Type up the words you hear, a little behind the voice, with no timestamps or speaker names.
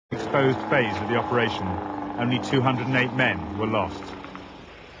exposed phase of the operation, only 208 men were lost.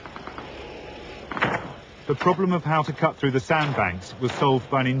 The problem of how to cut through the sandbanks was solved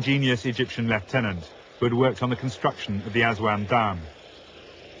by an ingenious Egyptian lieutenant who had worked on the construction of the Aswan Dam.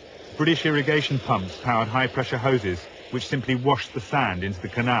 British irrigation pumps powered high-pressure hoses which simply washed the sand into the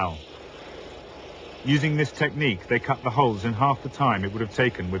canal. Using this technique, they cut the holes in half the time it would have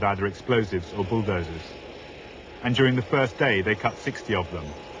taken with either explosives or bulldozers. And during the first day, they cut 60 of them.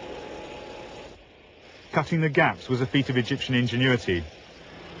 Cutting the gaps was a feat of Egyptian ingenuity,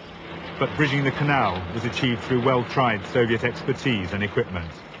 but bridging the canal was achieved through well-tried Soviet expertise and equipment.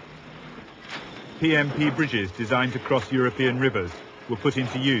 PMP bridges designed to cross European rivers were put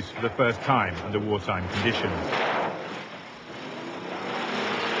into use for the first time under wartime conditions.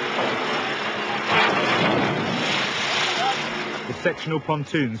 The sectional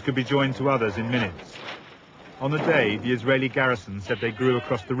pontoons could be joined to others in minutes. On the day, the Israeli garrison said they grew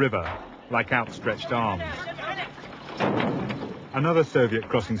across the river like outstretched arms. Another Soviet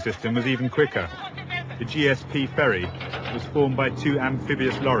crossing system was even quicker. The GSP ferry was formed by two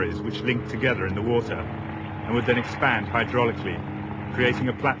amphibious lorries which linked together in the water and would then expand hydraulically, creating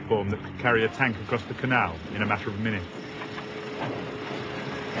a platform that could carry a tank across the canal in a matter of minutes.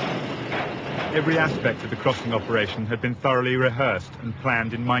 Every aspect of the crossing operation had been thoroughly rehearsed and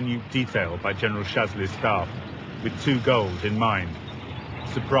planned in minute detail by General Shazli's staff, with two goals in mind: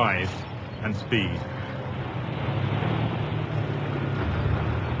 surprise and speed.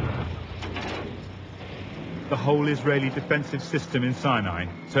 The whole Israeli defensive system in Sinai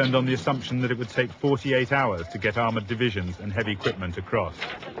turned on the assumption that it would take 48 hours to get armoured divisions and heavy equipment across.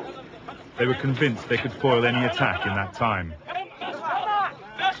 They were convinced they could foil any attack in that time.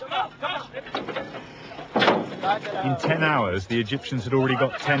 In 10 hours, the Egyptians had already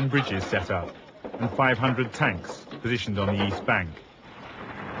got 10 bridges set up and 500 tanks positioned on the east bank.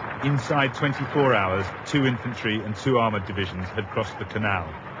 Inside 24 hours, 2 infantry and 2 armoured divisions had crossed the canal.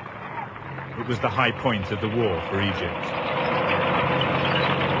 It was the high point of the war for Egypt.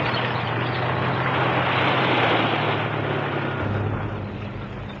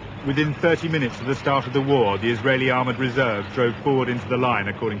 Within 30 minutes of the start of the war, the Israeli armoured reserve drove forward into the line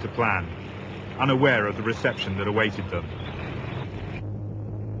according to plan, unaware of the reception that awaited them.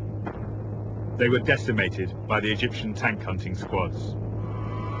 They were decimated by the Egyptian tank hunting squads.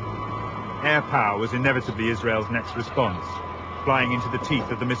 Air power was inevitably Israel's next response, flying into the teeth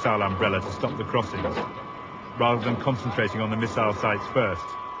of the missile umbrella to stop the crossings, rather than concentrating on the missile sites first,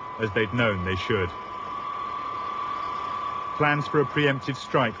 as they'd known they should. Plans for a preemptive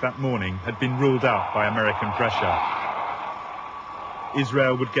strike that morning had been ruled out by American pressure.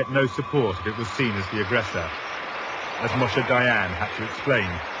 Israel would get no support if it was seen as the aggressor, as Moshe Dayan had to explain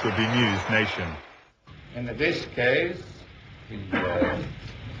to a bemused nation. In this case, we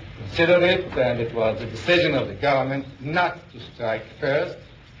considered it, and it was the decision of the government not to strike first,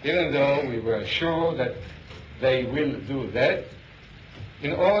 even though we were sure that they will do that,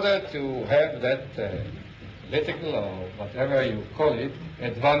 in order to have that political or whatever you call it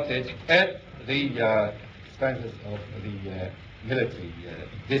advantage at the expenses of the military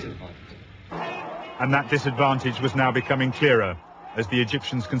disadvantage. And that disadvantage was now becoming clearer as the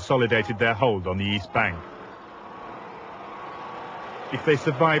Egyptians consolidated their hold on the east bank. If they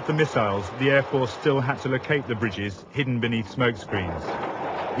survived the missiles, the Air Force still had to locate the bridges hidden beneath smoke screens.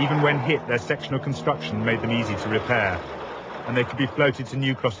 Even when hit, their sectional construction made them easy to repair, and they could be floated to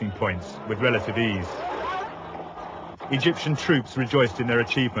new crossing points with relative ease. Egyptian troops rejoiced in their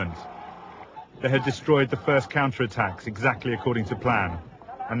achievement. They had destroyed the first counterattacks exactly according to plan,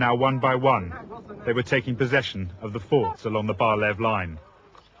 and now one by one, they were taking possession of the forts along the Bar-Lev line.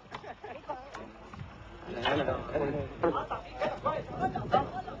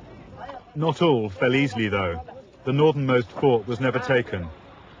 Not all fell easily, though. The northernmost fort was never taken,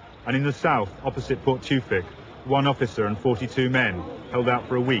 and in the south, opposite Port Tewfik, 1 officer and 42 men held out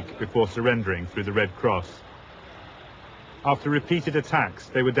for a week before surrendering through the Red Cross. After repeated attacks,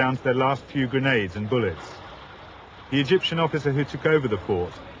 they were down to their last few grenades and bullets. The Egyptian officer who took over the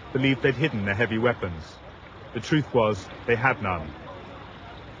fort believed they'd hidden their heavy weapons. The truth was, they had none.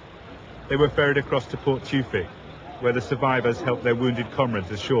 They were ferried across to Port Tewfik, where the survivors helped their wounded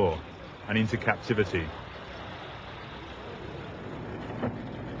comrades ashore and into captivity.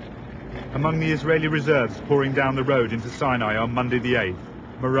 Among the Israeli reserves pouring down the road into Sinai on Monday the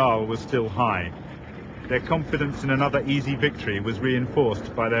 8th, morale was still high. Their confidence in another easy victory was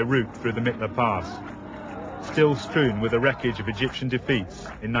reinforced by their route through the Mitla Pass, still strewn with the wreckage of Egyptian defeats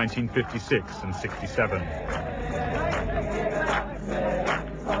in 1956 and 67.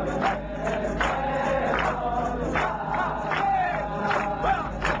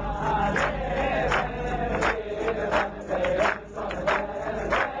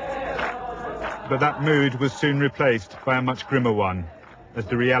 But that mood was soon replaced by a much grimmer one, as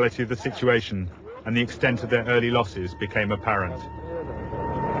the reality of the situation and the extent of their early losses became apparent.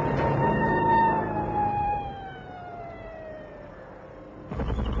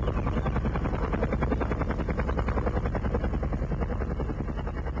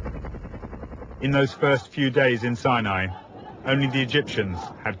 In those first few days in Sinai, only the Egyptians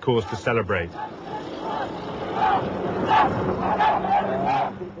had cause to celebrate.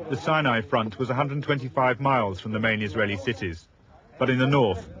 The Sinai front was 125 miles from the main Israeli cities, but in the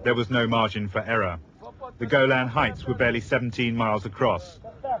north there was no margin for error. The Golan Heights were barely 17 miles across,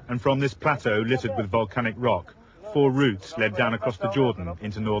 and from this plateau littered with volcanic rock, 4 routes led down across the Jordan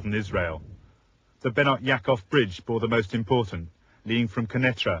into northern Israel. The Benot Yaakov Bridge bore the most important, leading from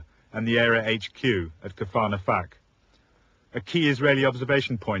Kenetra and the area HQ at Kfar Nafak. A key Israeli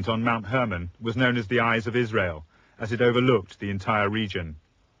observation point on Mount Hermon was known as the Eyes of Israel, as it overlooked the entire region.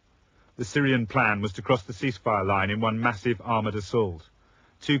 The Syrian plan was to cross the ceasefire line in one massive armoured assault,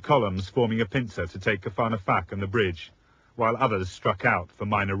 2 columns forming a pincer to take Kfar Nafak and the bridge, while others struck out for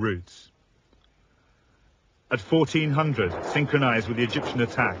minor routes. At 1400, synchronised with the Egyptian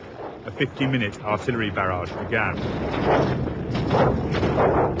attack, a 50-minute artillery barrage began.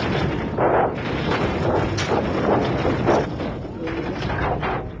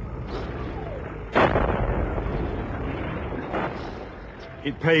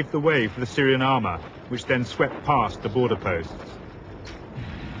 It paved the way for the Syrian armour, which then swept past the border posts.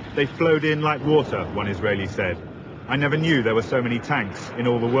 They flowed in like water, one Israeli said. I never knew there were so many tanks in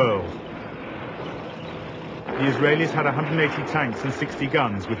all the world. The Israelis had 180 tanks and 60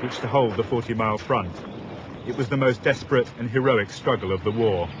 guns with which to hold the 40-mile front. It was the most desperate and heroic struggle of the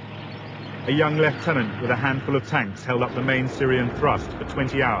war. A young lieutenant with a handful of tanks held up the main Syrian thrust for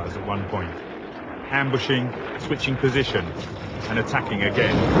 20 hours at one point, ambushing, switching position, and attacking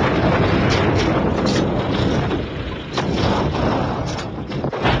again.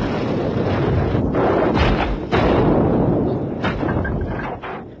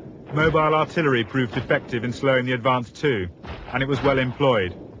 Mobile artillery proved effective in slowing the advance too, and it was well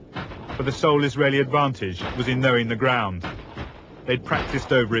employed. For the sole Israeli advantage was in knowing the ground. They'd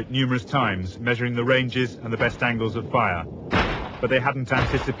practiced over it numerous times, measuring the ranges and the best angles of fire, but they hadn't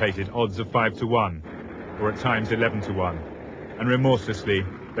anticipated odds of 5 to 1, or at times 11 to 1, and remorselessly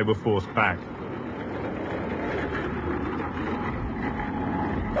they were forced back.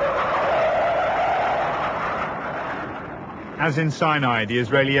 As in Sinai, the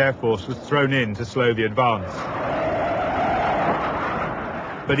Israeli Air Force was thrown in to slow the advance.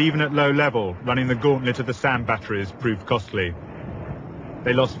 But even at low level, running the gauntlet of the SAM batteries proved costly.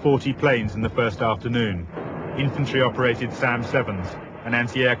 They lost 40 planes in the first afternoon. Infantry-operated SAM-7s and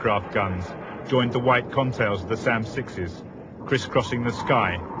anti-aircraft guns joined the white contails of the SAM-6s, crisscrossing the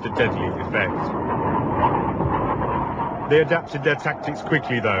sky to deadly effect. They adapted their tactics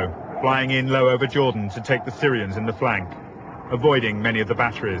quickly, though, flying in low over Jordan to take the Syrians in the flank, avoiding many of the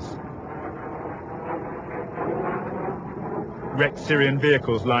batteries. Wrecked Syrian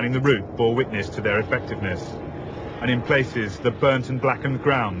vehicles lining the route bore witness to their effectiveness, and in places the burnt and blackened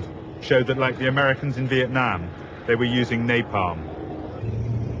ground showed that, like the Americans in Vietnam, they were using napalm.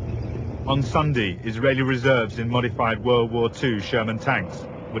 On Sunday, Israeli reserves in modified World War II Sherman tanks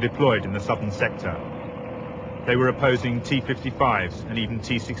were deployed in the southern sector. They were opposing T-55s and even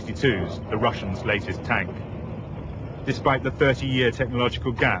T-62s, the Russians' latest tank. Despite the 30-year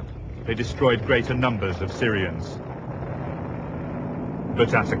technological gap, they destroyed greater numbers of Syrians.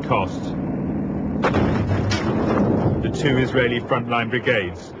 But at a cost. The 2 Israeli frontline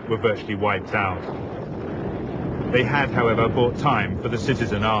brigades were virtually wiped out. They had, however, bought time for the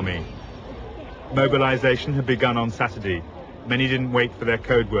citizen army. Mobilization had begun on Saturday. Many didn't wait for their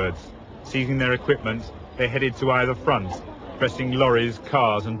code words. Seizing their equipment, they headed to either front, pressing lorries,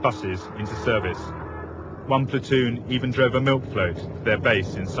 cars and buses into service. One platoon even drove a milk float to their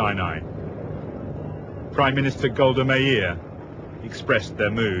base in Sinai. Prime Minister Golda Meir expressed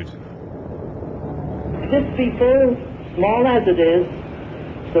their mood. This people, small as it is,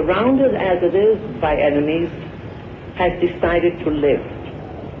 surrounded as it is by enemies, has decided to live.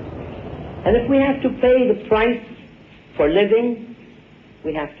 And if we have to pay the price for living,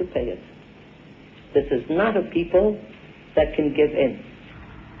 we have to pay it. This is not a people that can give in.